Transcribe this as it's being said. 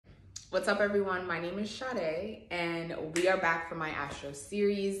What's up, everyone? My name is Sade, and we are back for my Astro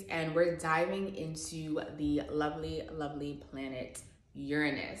series, and we're diving into the lovely, lovely planet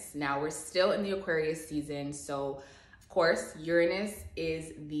Uranus. Now, we're still in the Aquarius season, so of course, Uranus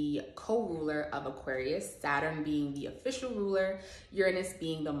is the co-ruler of Aquarius, Saturn being the official ruler, Uranus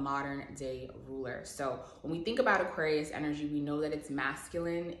being the modern day ruler. So when we think about Aquarius energy, we know that it's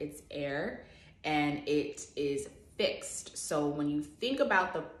masculine, it's air, and it is fixed. So when you think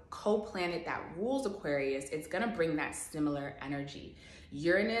about the co-planet that rules Aquarius, it's gonna bring that similar energy.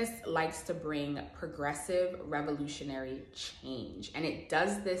 Uranus likes to bring progressive, revolutionary change, and it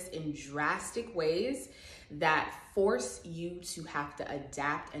does this in drastic ways that force you to have to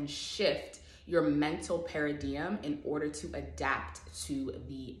adapt and shift your mental paradigm in order to adapt to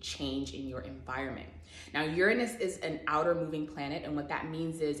the change in your environment. Now, Uranus is an outer moving planet, and what that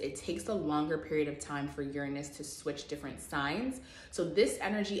means is it takes a longer period of time for Uranus to switch different signs. So this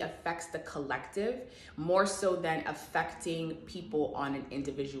energy affects the collective more so than affecting people on an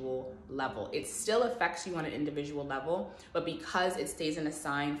individual level. It still affects you on an individual level, but because it stays in a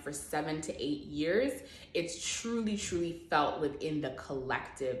sign for 7 to 8 years, it's truly, truly felt within the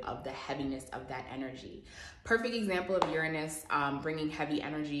collective of the heaviness of that energy. Perfect example of Uranus bringing heavy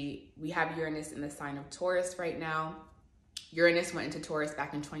energy. We have Uranus in the sign of Taurus right now. Uranus went into Taurus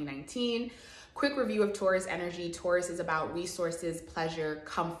back in 2019. Quick review of Taurus energy. Taurus is about resources, pleasure,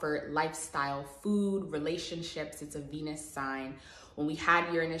 comfort, lifestyle, food, relationships. It's a Venus sign. When we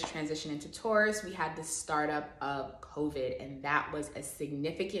had Uranus transition into Taurus, we had the startup of COVID, and that was a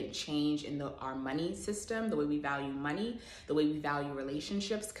significant change in our money system, the way we value money, the way we value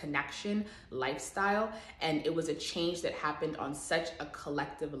relationships, connection, lifestyle. And it was a change that happened on such a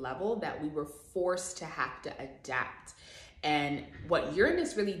collective level that we were forced to have to adapt. And what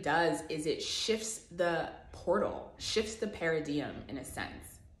Uranus really does is it shifts the portal, shifts the paradigm in a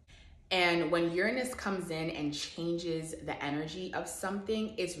sense. And when Uranus comes in and changes the energy of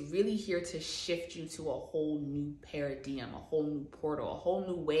something, it's really here to shift you to a whole new paradigm, a whole new portal, a whole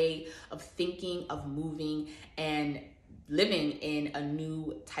new way of thinking, of moving, and living in a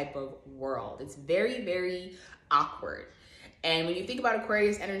new type of world. It's very, very awkward. And when you think about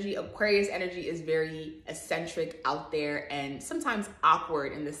Aquarius energy is very eccentric, out there, and sometimes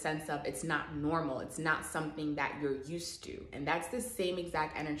awkward in the sense of it's not normal. It's not something that you're used to. And that's the same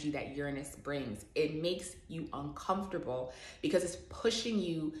exact energy that Uranus brings. It makes you uncomfortable because it's pushing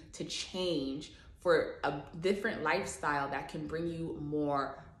you to change for a different lifestyle that can bring you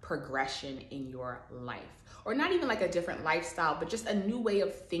more progression in your life. Or not even like a different lifestyle, but just a new way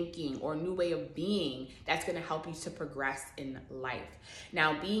of thinking or a new way of being that's gonna help you to progress in life.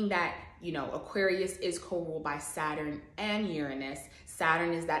 Now, being that, Aquarius is co-ruled by Saturn and Uranus,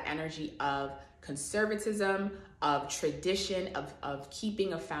 Saturn is that energy of conservatism, of tradition, of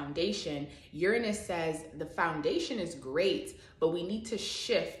keeping a foundation. Uranus says the foundation is great, but we need to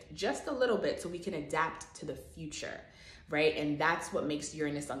shift just a little bit so we can adapt to the future. Right? And that's what makes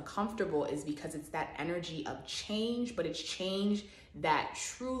Uranus uncomfortable, is because it's that energy of change, but it's change that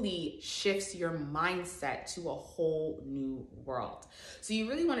truly shifts your mindset to a whole new world. So you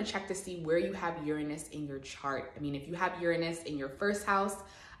really want to check to see where you have Uranus in your chart. I mean, if you have Uranus in your first house,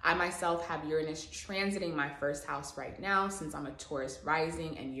 I myself have Uranus transiting my first house right now since I'm a Taurus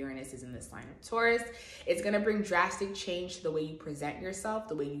rising and Uranus is in the sign of Taurus. It's going to bring drastic change to the way you present yourself,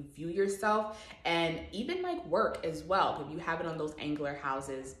 the way you view yourself, and even like work as well. If you have it on those angular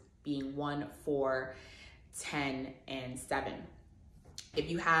houses being 1, 4, 10, and 7. If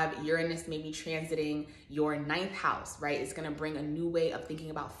you have Uranus maybe transiting your 9th house, right, it's going to bring a new way of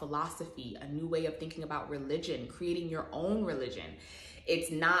thinking about philosophy, a new way of thinking about religion, creating your own religion.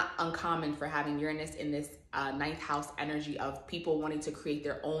 It's not uncommon for having Uranus in this 9th house energy of people wanting to create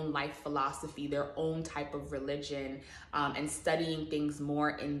their own life philosophy, their own type of religion, and studying things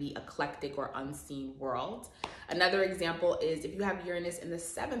more in the eclectic or unseen world. Another example is if you have Uranus in the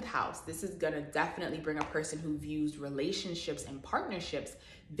 7th house, this is going to definitely bring a person who views relationships and partnerships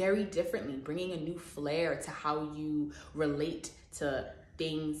very differently, bringing a new flair to how you relate to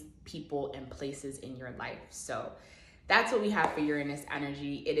things, people, and places in your life. So that's what we have for Uranus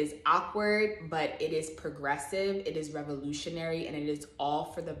energy. It is awkward, but it is progressive, it is revolutionary, and it is all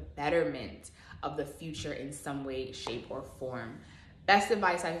for the betterment of the future in some way, shape, or form. Best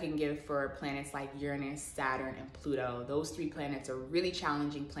advice I can give for planets like Uranus, Saturn, and Pluto. Those 3 planets are really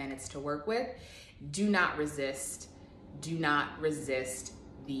challenging planets to work with. Do not resist. Do not resist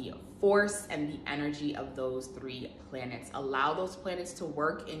the force and the energy of those 3 planets. Allow those planets to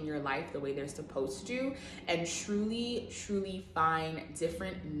work in your life the way they're supposed to, and truly, truly find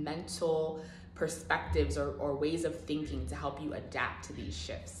different mental perspectives or ways of thinking to help you adapt to these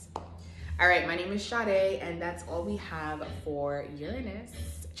shifts. All right, my name is Sade, and that's all we have for Uranus.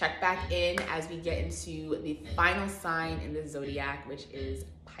 Check back in as we get into the final sign in the zodiac, which is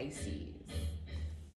Pisces.